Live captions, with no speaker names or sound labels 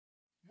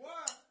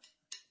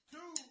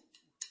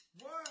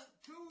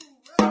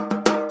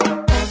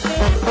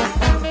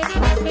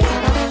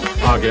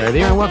G'day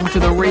there and welcome to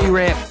the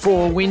rewrap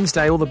for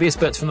Wednesday. All the best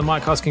bits from the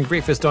Mike Hosking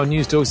Breakfast on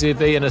News Talk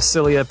ZB in a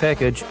sillier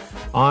package.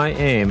 I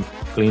am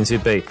Glenn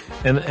ZB.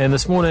 And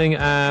this morning,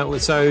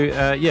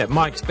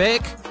 Mike's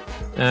back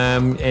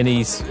and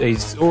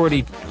he's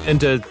already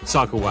into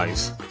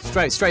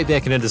cycleways. Straight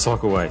back and into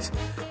cycleways.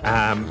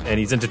 And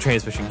he's into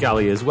Transmission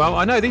Gully as well.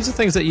 I know these are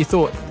things that you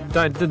thought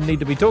didn't need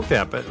to be talked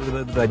about, but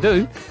they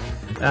do.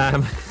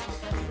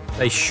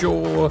 They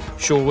sure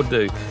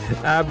do.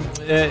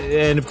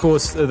 And of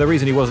course, the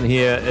reason he wasn't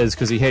here is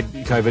because he had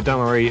COVID. Don't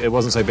worry, it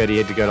wasn't so bad he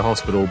had to go to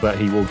hospital, but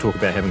he will talk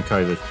about having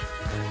COVID.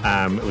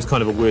 It was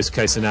kind of a worst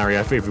case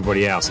scenario for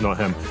everybody else, not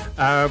him.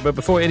 But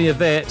before any of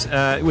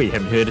that, we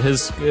haven't heard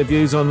his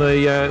views on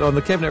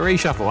the cabinet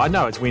reshuffle. I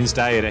know it's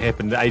Wednesday and it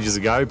happened ages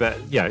ago, but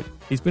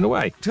he's been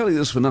away. Tell you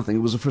this for nothing, it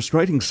was a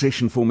frustrating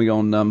session for me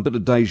on a bit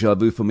of deja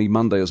vu for me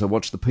Monday as I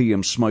watched the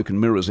PM smoke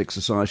and mirrors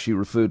exercise she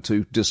referred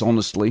to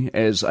dishonestly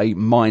as a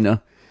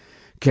minor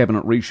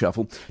cabinet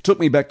reshuffle. Took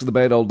me back to the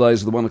bad old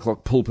days of the 1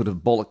 o'clock pulpit of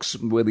bollocks,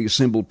 where the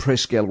assembled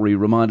press gallery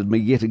reminded me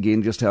yet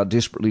again just how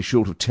desperately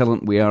short of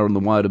talent we are in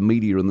the wider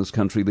media in this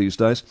country these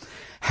days.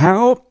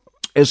 How,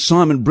 as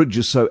Simon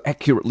Bridges so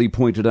accurately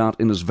pointed out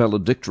in his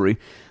valedictory,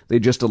 they're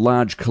just a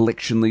large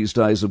collection these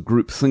days of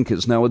group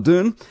thinkers. Now,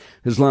 Ardern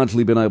has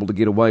largely been able to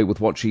get away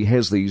with what she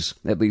has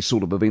at these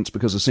sort of events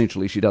because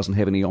essentially she doesn't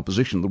have any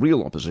opposition. The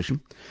real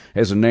opposition,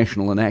 as a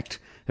national and ACT,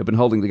 have been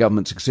holding the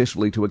government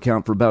successfully to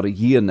account for about a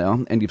year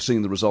now, and you've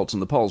seen the results in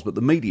the polls. But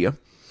the media,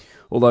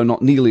 although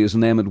not nearly as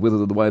enamoured with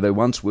it the way they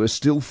once were,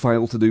 still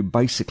fail to do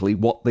basically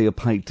what they are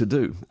paid to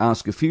do.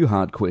 Ask a few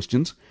hard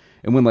questions,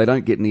 and when they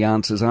don't get any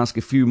answers, ask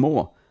a few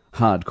more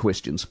hard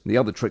questions. The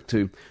other trick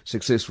to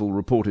successful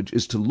reportage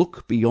is to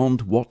look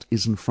beyond what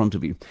is in front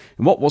of you.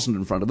 And what wasn't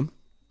in front of them,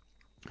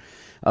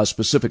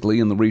 specifically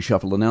in the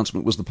reshuffle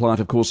announcement, was the plight,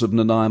 of course, of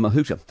Nanaia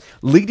Mahuta.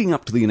 Leading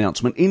up to the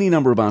announcement, any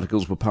number of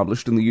articles were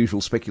published in the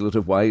usual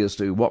speculative way as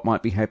to what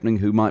might be happening,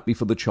 who might be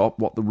for the chop,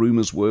 what the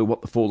rumours were,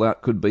 what the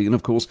fallout could be, and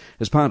of course,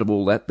 as part of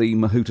all that, the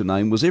Mahuta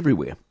name was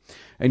everywhere.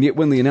 And yet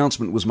when the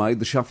announcement was made,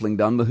 the shuffling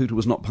done, Mahuta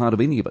was not part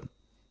of any of it.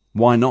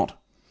 Why not?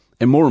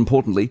 And more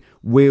importantly,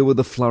 where were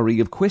the flurry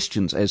of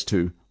questions as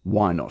to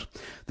why not?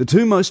 The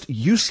two most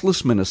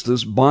useless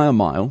ministers by a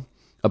mile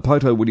are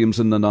Poto Williams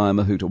and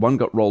Nanaia Mahuta. One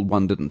got rolled,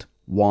 one didn't.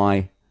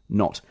 Why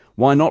not?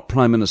 Why not,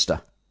 Prime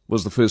Minister?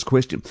 Was the first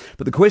question.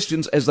 But the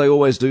questions, as they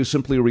always do,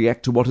 simply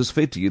react to what is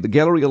fed to you. The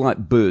gallery are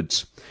like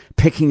birds,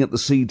 pecking at the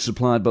seed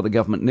supplied by the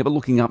government, never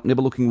looking up,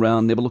 never looking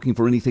round, never looking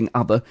for anything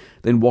other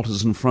than what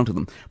is in front of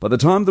them. By the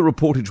time the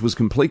reportage was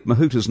complete,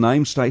 Mahuta's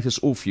name, status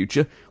or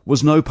future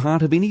was no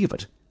part of any of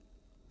it.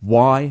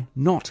 Why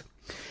not?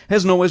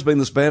 Hasn't always been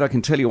this bad, I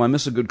can tell you. I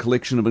miss a good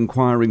collection of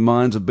inquiring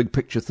minds, of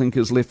big-picture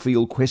thinkers,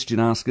 left-field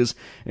question-askers.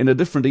 In a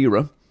different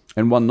era,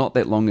 and one not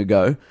that long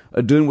ago,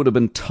 Ardern would have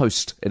been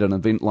toast at an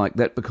event like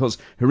that because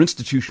her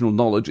institutional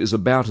knowledge is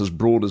about as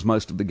broad as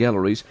most of the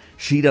galleries.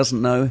 She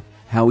doesn't know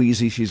how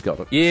easy she's got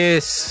it.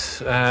 Yes,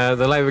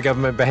 the Labour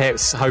government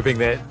perhaps hoping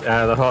that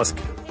the Hosk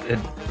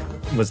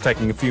was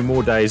taking a few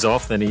more days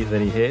off than he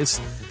has.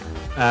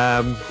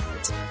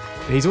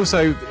 He's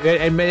also,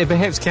 and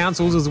perhaps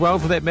councils as well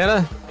for that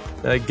matter,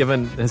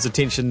 given his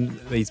attention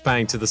he's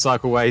paying to the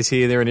cycleways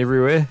here, there and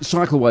everywhere.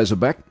 Cycleways are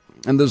back,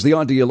 and there's the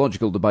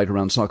ideological debate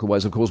around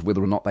cycleways, of course,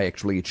 whether or not they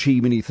actually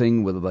achieve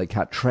anything, whether they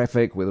cut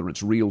traffic, whether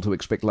it's real to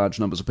expect large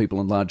numbers of people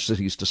in large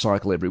cities to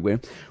cycle everywhere,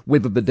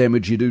 whether the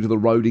damage you do to the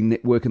roading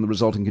network and the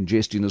resulting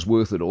congestion is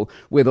worth it all,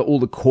 whether all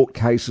the court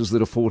cases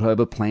that are fought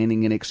over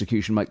planning and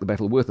execution make the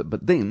battle worth it.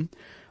 But then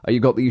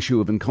you've got the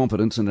issue of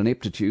incompetence and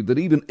ineptitude that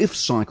even if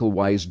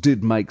cycleways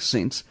did make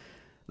sense,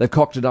 they've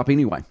cocked it up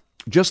anyway.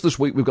 Just this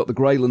week we've got the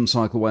Greyland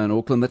Cycleway in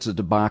Auckland. That's a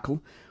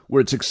debacle where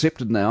it's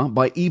accepted now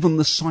by even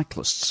the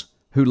cyclists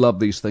who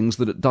love these things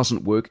that it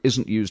doesn't work,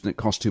 isn't used, and it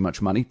costs too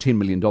much money. $10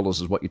 million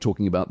is what you're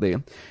talking about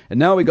there. And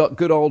now we got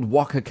good old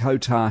Waka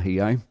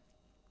Kotahi, eh?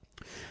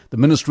 The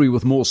ministry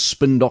with more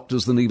spin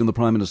doctors than even the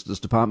Prime Minister's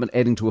department,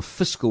 adding to a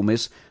fiscal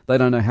mess they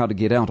don't know how to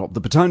get out of.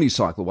 The Petone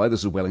Cycleway,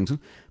 this is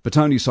Wellington,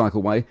 Petone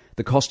Cycleway,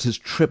 the cost has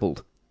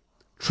trebled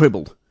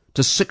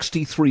to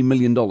 $63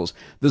 million.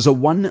 There's a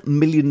 $1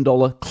 million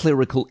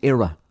clerical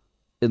error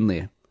in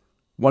there.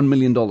 $1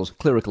 million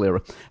clerical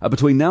error.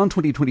 Between now and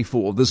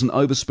 2024, there's an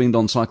overspend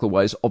on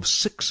cycleways of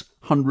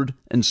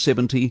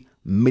 $670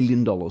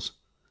 million.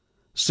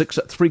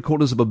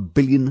 $750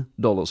 million.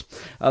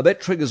 That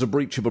triggers a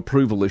breach of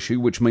approval issue,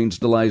 which means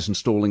delays in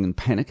stalling and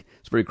panic.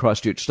 It's very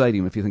Christchurch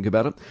Stadium, if you think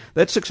about it.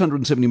 That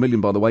 $670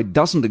 million, by the way,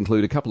 doesn't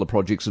include a couple of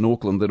projects in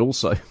Auckland that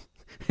also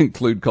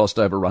include cost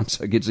overruns,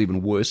 so it gets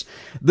even worse.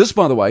 This,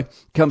 by the way,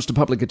 comes to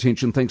public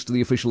attention thanks to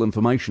the Official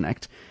Information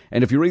Act.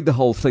 And if you read the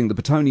whole thing, the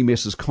Petone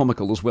mess is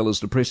comical as well as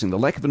depressing. The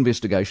lack of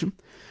investigation,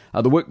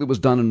 the work that was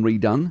done and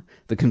redone,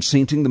 the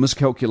consenting, the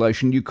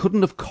miscalculation, you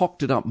couldn't have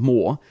cocked it up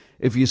more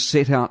if you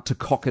set out to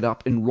cock it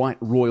up in right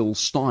royal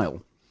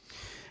style.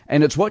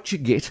 And it's what you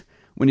get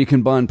when you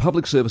combine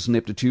public service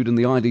ineptitude and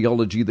the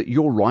ideology that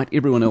you're right,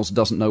 everyone else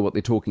doesn't know what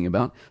they're talking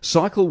about.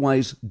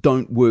 Cycleways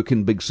don't work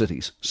in big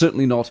cities,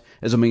 certainly not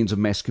as a means of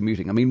mass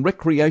commuting. I mean,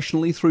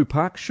 recreationally through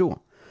parks, sure.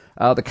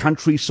 The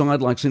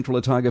countryside, like Central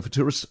Otago for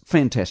tourists,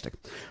 fantastic.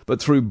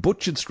 But through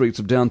butchered streets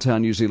of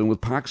downtown New Zealand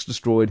with parks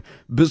destroyed,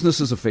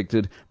 businesses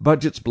affected,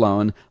 budgets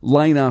blown,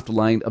 lane after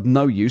lane of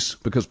no use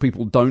because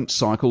people don't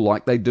cycle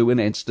like they do in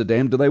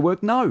Amsterdam. Do they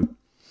work? No.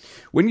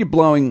 When you're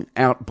blowing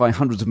out by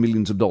hundreds of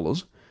millions of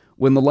dollars,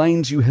 when the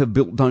lanes you have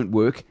built don't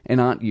work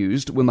and aren't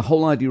used, when the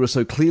whole idea is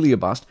so clearly a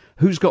bust,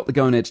 who's got the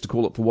gonads to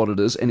call it for what it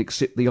is and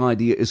accept the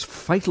idea is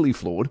fatally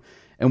flawed,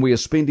 and we are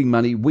spending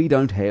money we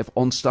don't have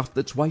on stuff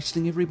that's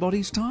wasting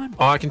everybody's time?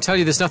 I can tell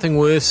you there's nothing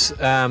worse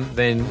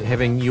than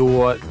having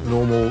your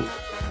normal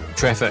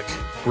traffic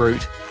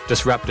route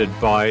disrupted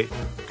by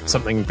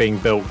something being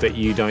built that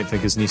you don't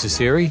think is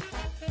necessary.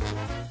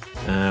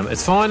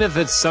 It's fine if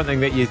it's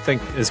something that you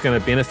think is going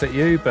to benefit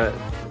you, but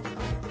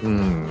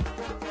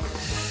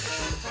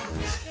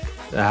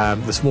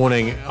this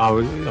morning I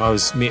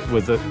was met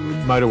with the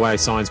motorway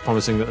signs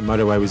promising that the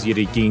motorway was yet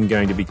again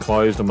going to be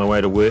closed on my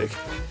way to work,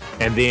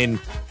 and then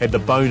had the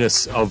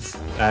bonus of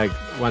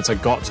once I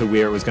got to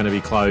where it was going to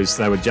be closed,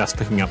 they were just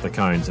picking up the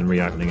cones and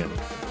reopening it.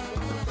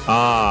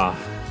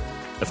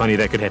 If only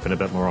that could happen a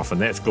bit more often.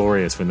 That's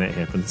glorious when that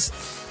happens.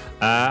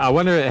 I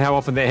wonder how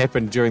often that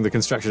happened during the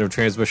construction of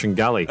Transmission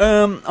Gully.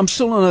 I'm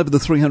still on over the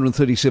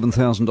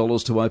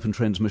 $337,000 to open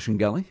Transmission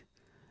Gully.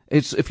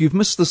 If you've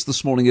missed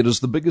this morning, it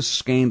is the biggest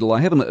scandal.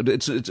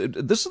 This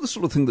is the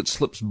sort of thing that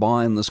slips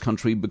by in this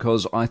country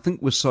because I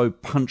think we're so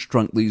punch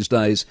drunk these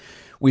days,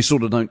 we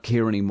sort of don't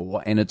care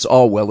anymore. And it's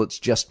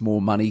just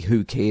more money,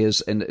 who cares?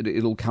 And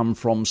it'll come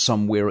from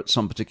somewhere at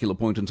some particular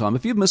point in time.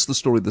 If you've missed the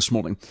story this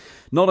morning,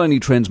 not only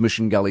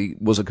Transmission Gully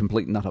was a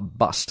complete and utter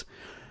bust,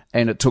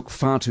 and it took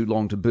far too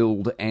long to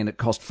build, and it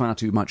cost far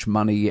too much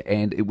money,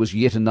 and it was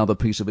yet another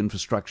piece of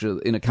infrastructure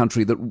in a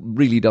country that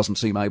really doesn't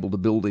seem able to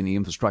build any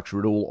infrastructure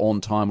at all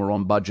on time or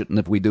on budget, and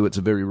if we do, it's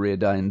a very rare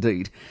day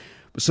indeed.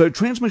 So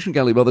Transmission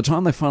Gully, by the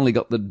time they finally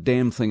got the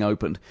damn thing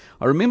opened,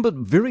 I remember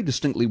very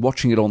distinctly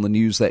watching it on the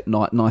news that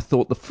night, and I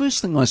thought, the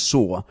first thing I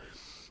saw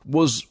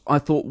was,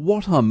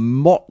 what a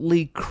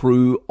motley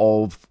crew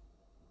of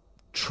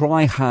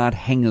try-hard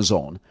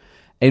hangers-on,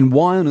 and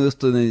why on earth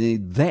do they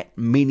need that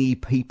many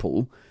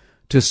people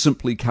to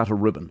simply cut a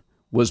ribbon,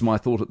 was my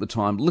thought at the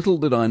time. Little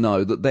did I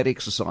know that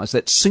exercise,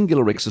 that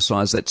singular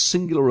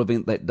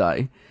event that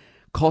day,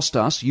 cost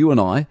us, you and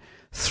I,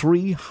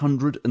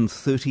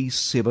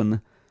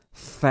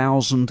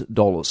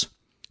 $337,000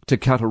 to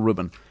cut a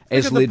ribbon.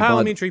 Look at the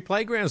parliamentary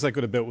playgrounds they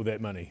could have built with that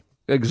money.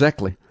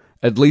 Exactly.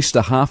 At least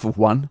a half of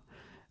one.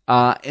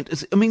 At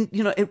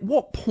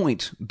what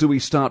point do we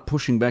start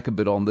pushing back a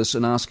bit on this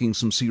and asking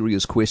some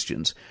serious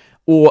questions?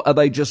 Or are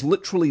they just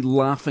literally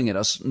laughing at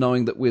us,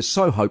 knowing that we're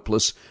so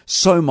hopeless,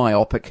 so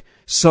myopic,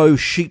 so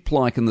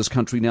sheep-like in this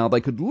country now,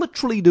 they could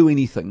literally do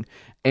anything,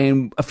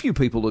 and a few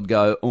people would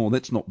go, oh,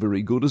 that's not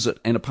very good, is it?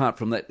 And apart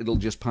from that, it'll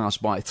just pass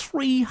by.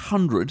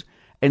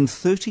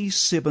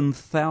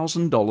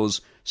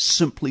 $337,000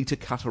 simply to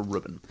cut a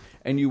ribbon.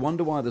 And you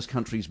wonder why this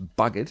country's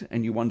buggered,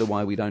 and you wonder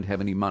why we don't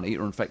have any money,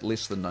 or in fact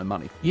less than no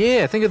money.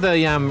 Yeah, think of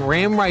the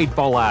ram raid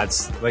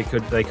bollards they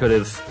could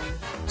have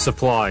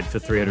supplied for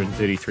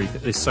 333.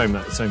 There's so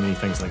many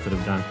things they could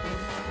have done.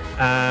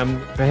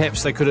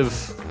 Perhaps they could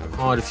have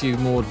hired a few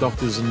more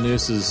doctors and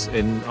nurses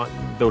and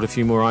built a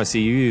few more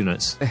ICU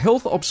units. A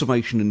health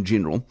observation in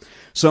general.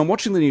 So I'm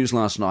watching the news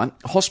last night.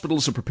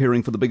 Hospitals are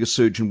preparing for the biggest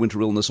surge in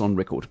winter illness on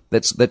record.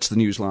 That's the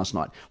news last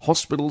night.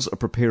 Hospitals are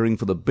preparing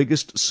for the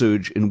biggest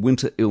surge in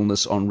winter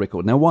illness on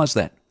record. Now, why is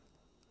that?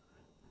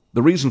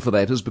 The reason for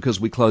that is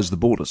because we closed the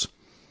borders.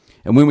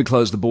 And when we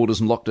closed the borders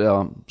and locked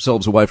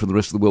ourselves away from the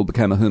rest of the world,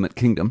 became a hermit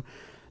kingdom,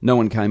 no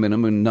one came in,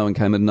 and when no one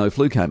came in, no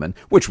flu came in,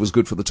 which was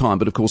good for the time,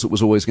 but of course it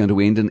was always going to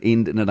end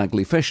in an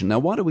ugly fashion. Now,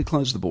 why do we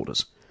close the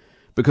borders?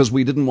 Because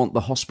we didn't want the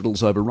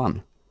hospitals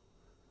overrun.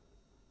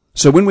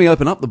 So when we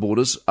open up the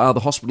borders, are the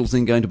hospitals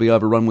then going to be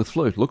overrun with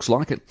flu? Looks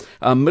like it.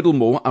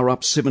 Middlemore are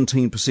up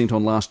 17%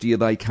 on last year.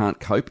 They can't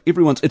cope.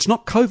 It's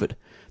not COVID.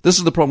 This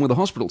is the problem with the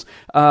hospitals.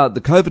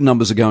 The COVID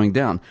numbers are going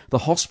down. The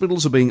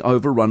hospitals are being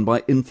overrun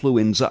by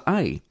influenza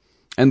A.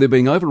 And they're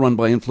being overrun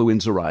by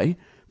influenza A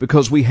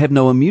because we have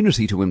no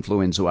immunity to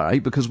influenza A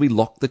because we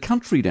locked the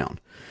country down.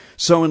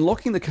 So in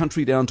locking the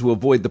country down to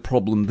avoid the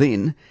problem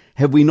then,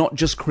 have we not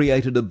just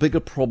created a bigger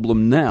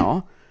problem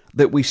now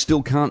that we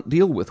still can't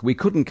deal with? We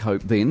couldn't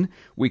cope then,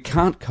 we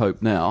can't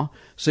cope now.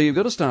 So you've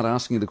got to start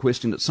asking the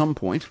question at some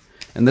point,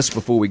 and this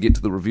before we get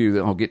to the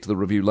review. I'll get to the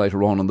review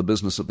later on the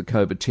business of the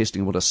COVID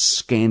testing, what a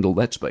scandal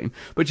that's been.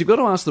 But you've got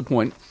to ask the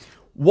point,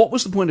 what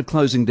was the point of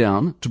closing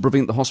down to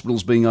prevent the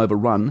hospitals being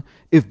overrun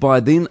if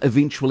by then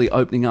eventually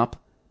opening up,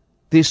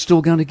 they're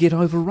still going to get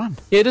overrun?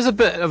 Yeah, it is a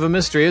bit of a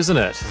mystery, isn't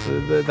it?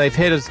 They've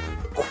had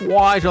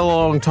quite a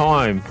long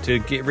time to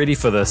get ready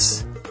for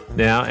this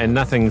now, and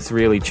nothing's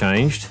really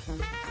changed.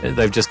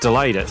 They've just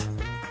delayed it.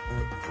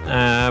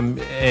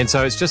 And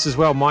so it's just as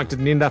well Mike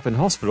didn't end up in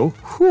hospital.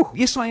 Whew.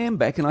 Yes, I am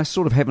back, and I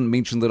sort of haven't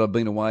mentioned that I've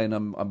been away,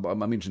 and I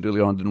mentioned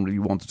earlier on I didn't really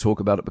want to talk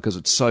about it because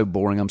it's so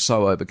boring. I'm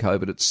so over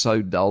COVID. It's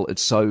so dull.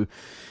 It's so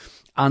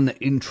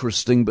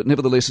uninteresting, but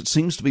nevertheless, it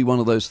seems to be one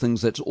of those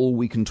things that's all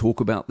we can talk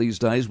about these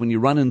days. When you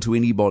run into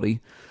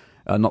anybody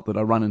Not that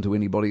I run into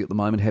anybody at the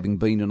moment, having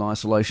been in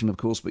isolation, of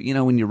course, but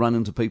when you run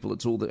into people,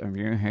 it's all that, have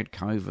you had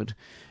COVID?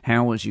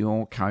 How was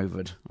your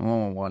COVID?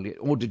 Oh, well,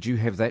 or did you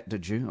have that,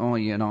 did you? Oh,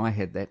 yeah, no, I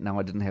had that. No,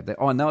 I didn't have that.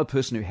 Oh, I know a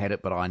person who had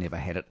it, but I never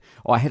had it.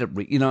 I had it,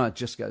 it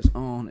just goes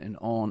on and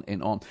on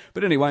and on.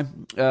 But anyway,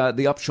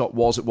 the upshot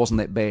was it wasn't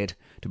that bad,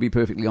 to be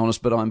perfectly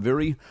honest, but I'm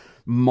very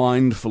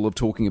mindful of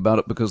talking about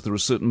it because there are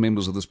certain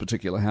members of this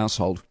particular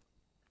household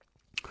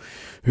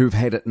who've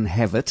had it and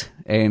have it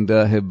and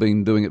have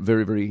been doing it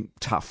very, very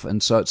tough.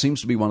 And so it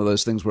seems to be one of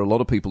those things where a lot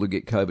of people who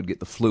get COVID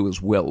get the flu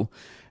as well.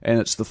 And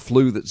it's the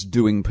flu that's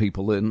doing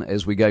people in,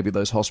 as we gave you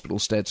those hospital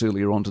stats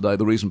earlier on today.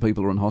 The reason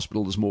people are in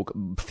hospital is more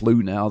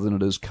flu now than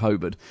it is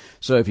COVID.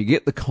 So if you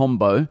get the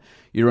combo,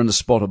 you're in a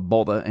spot of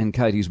bother, and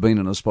Katie's been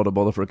in a spot of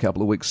bother for a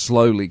couple of weeks,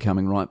 slowly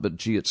coming right, but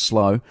gee, it's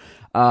slow.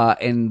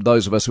 And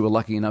those of us who are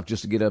lucky enough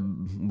just to get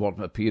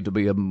what appeared to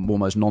be a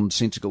almost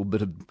nonsensical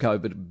bit of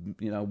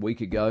COVID, a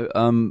week ago,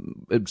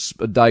 it's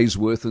a day's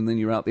worth, and then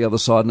you're out the other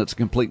side, and it's a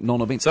complete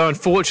non-event. So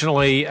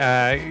unfortunately,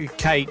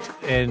 Kate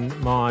and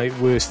my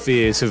worst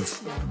fears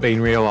have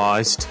been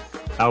realised.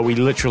 We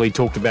literally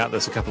talked about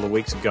this a couple of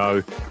weeks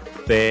ago,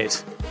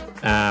 that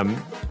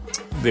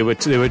there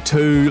were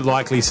two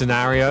likely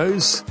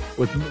scenarios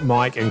with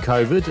Mike and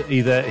COVID.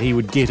 Either he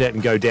would get it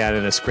and go down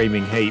in a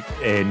screaming heap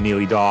and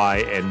nearly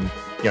die, and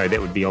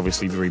that would be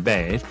obviously very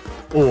bad,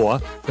 or,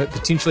 but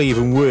potentially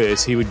even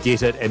worse, he would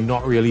get it and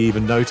not really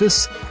even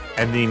notice,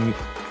 and then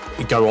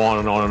go on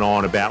and on and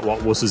on about what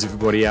wusses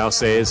everybody else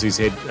says who's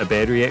had a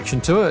bad reaction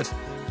to it.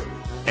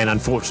 And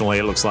unfortunately,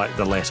 it looks like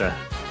the latter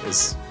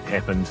has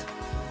happened,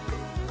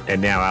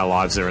 and now our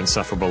lives are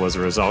insufferable as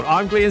a result.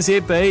 I'm Glenn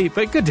ZB,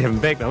 but good to have him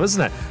back though,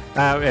 isn't it?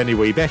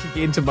 Anyway, back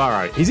again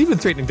tomorrow. He's even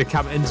threatening to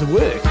come into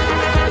work.